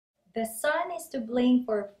The sun is to blame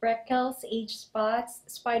for freckles, age spots,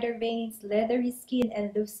 spider veins, leathery skin,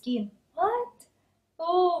 and loose skin. What?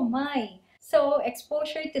 Oh my! So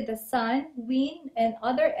exposure to the sun, wind, and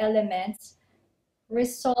other elements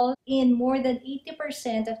result in more than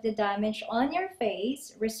 80% of the damage on your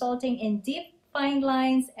face, resulting in deep fine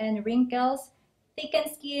lines and wrinkles,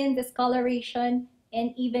 thickened skin, discoloration,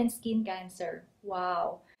 and even skin cancer.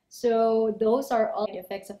 Wow. So those are all the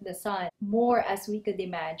effects of the sun, more as we could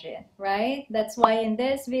imagine, right? That's why in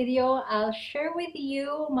this video, I'll share with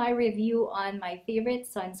you my review on my favorite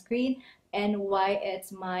sunscreen and why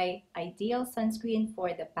it's my ideal sunscreen for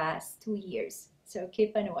the past 2 years. So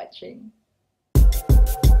keep on watching.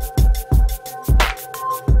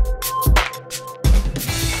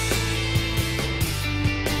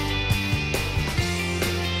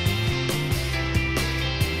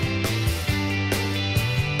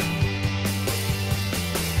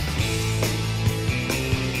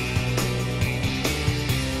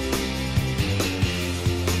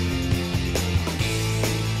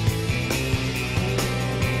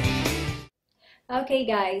 Okay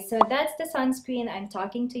guys, so that's the sunscreen I'm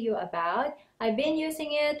talking to you about. I've been using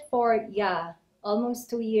it for, almost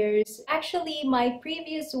 2 years. Actually, my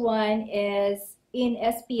previous one is in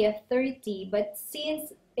SPF 30, but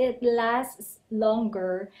since it lasts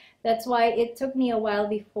longer, that's why it took me a while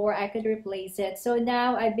before I could replace it. So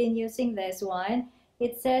now I've been using this one.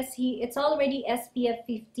 It says it's already SPF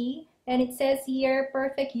 50. And it says here,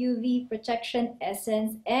 perfect UV protection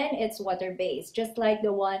essence, and it's water-based, just like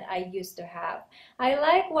the one I used to have. I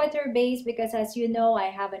like water-based because, as you know, I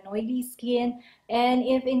have an oily skin, and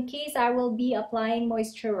if in case I will be applying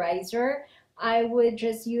moisturizer, I would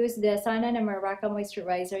just use the Sana na Maraka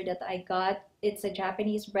moisturizer that I got. It's a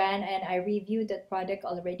Japanese brand, and I reviewed that product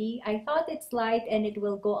already. I thought it's light and it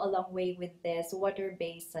will go a long way with this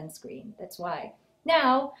water-based sunscreen. That's why.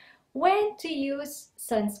 Now, when to use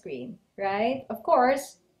sunscreen, right? Of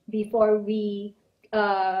course, before we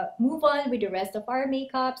move on with the rest of our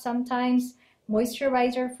makeup, sometimes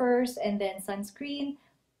moisturizer first and then sunscreen.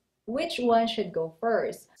 Which one should go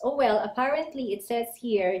first? Oh well, apparently it says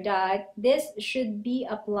here that this should be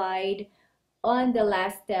applied on the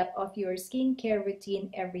last step of your skincare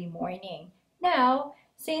routine every morning. Now,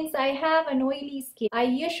 since I have an oily skin, I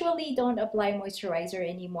usually don't apply moisturizer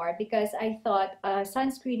anymore because I thought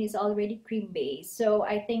sunscreen is already cream-based. So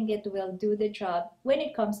I think it will do the job when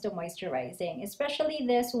it comes to moisturizing. Especially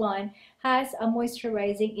this one has a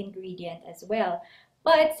moisturizing ingredient as well.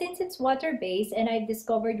 But since it's water-based and I've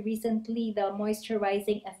discovered recently the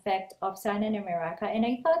moisturizing effect of Sana na Miraca, and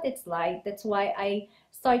I thought it's light, that's why I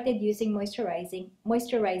started using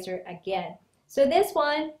moisturizer again. So this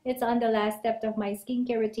one, it's on the last step of my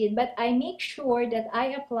skincare routine, but I make sure that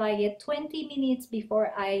I apply it 20 minutes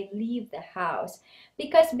before I leave the house.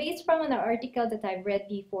 Because based from an article that I've read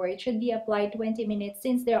before, it should be applied 20 minutes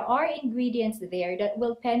since there are ingredients there that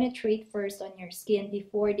will penetrate first on your skin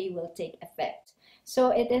before they will take effect.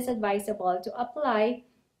 So it is advisable to apply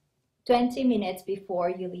 20 minutes before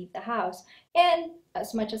you leave the house, and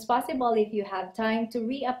as much as possible, if you have time, to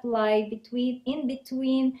reapply in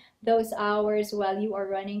between those hours while you are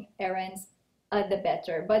running errands, the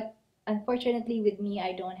better. But unfortunately with me,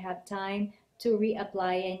 I don't have time to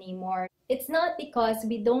reapply anymore. It's not because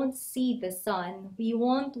we don't see the sun, we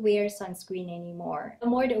won't wear sunscreen anymore. The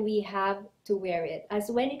more that we have to wear it, as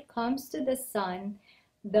when it comes to the sun,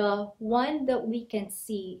 the one that we can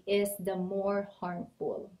see is the more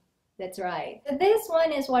harmful. That's right. This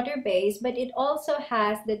one is water-based, but it also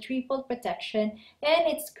has the triple protection and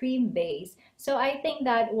it's cream-based. So I think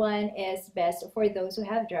that one is best for those who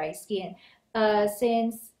have dry skin.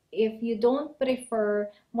 Since if you don't prefer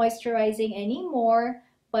moisturizing anymore,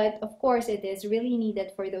 but of course it is really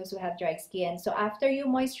needed for those who have dry skin. So after you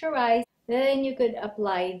moisturize, then you could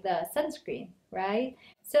apply the sunscreen, right?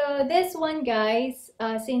 So this one, guys,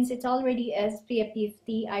 since it's already SPF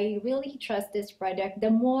 50, I really trust this product the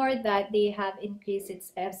more that they have increased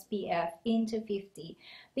its SPF into 50,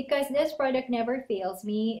 because this product never fails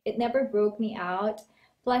me. It never broke me out.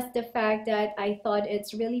 Plus the fact that I thought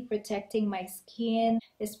it's really protecting my skin,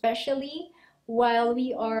 especially while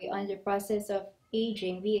we are on the process of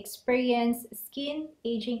aging. We experience skin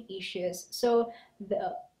aging issues. So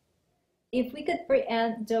if we could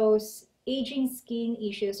preempt those aging skin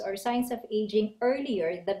issues or signs of aging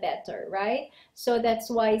earlier, the better, right? So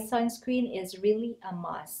that's why sunscreen is really a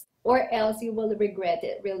must, or else you will regret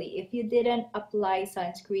it really if you didn't apply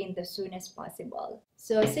sunscreen the soonest possible.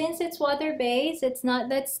 So since it's water-based, it's not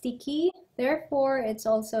that sticky, therefore it's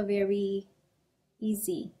also very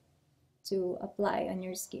easy to apply on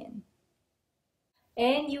your skin.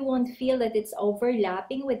 and you won't feel that it's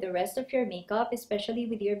overlapping with the rest of your makeup, especially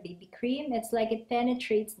with your BB cream. It's like it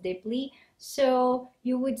penetrates deeply, so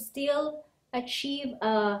you would still achieve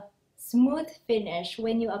a smooth finish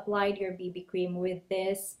when you applied your BB cream with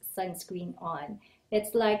this sunscreen on.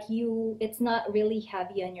 It's like it's not really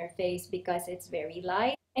heavy on your face because it's very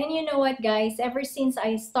light. And you know what, guys? Ever since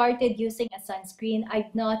I started using a sunscreen,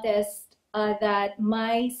 I've noticed that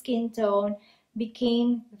my skin tone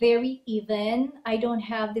became very even. I don't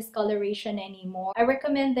have discoloration anymore. I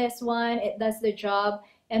recommend this one. It does the job.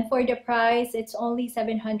 And for the price, it's only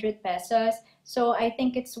 700 pesos. So I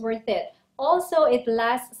think it's worth it. Also, it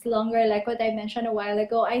lasts longer, like what I mentioned a while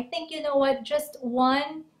ago. I think, you know what, just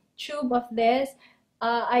one tube of this,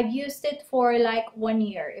 I've used it for like 1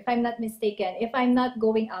 year, if I'm not mistaken, if I'm not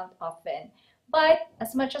going out often. But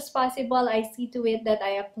as much as possible, I see to it that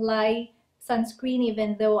I apply sunscreen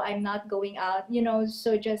even though I'm not going out,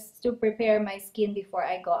 so just to prepare my skin before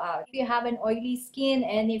I go out. If you have an oily skin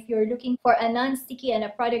and if you're looking for a non-sticky and a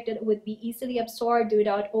product that would be easily absorbed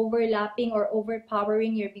without overlapping or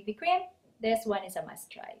overpowering your BB cream, this one is a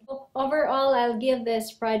must try. Overall, I'll give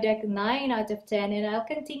this product 9 out of 10, and I'll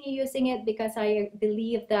continue using it because I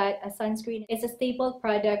believe that a sunscreen is a staple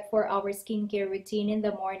product for our skincare routine in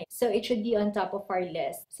the morning. So it should be on top of our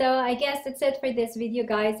list. So I guess that's it for this video,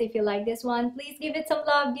 guys. If you like this one, please give it some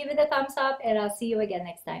love, give it a thumbs up, and I'll see you again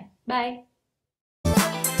next time. Bye!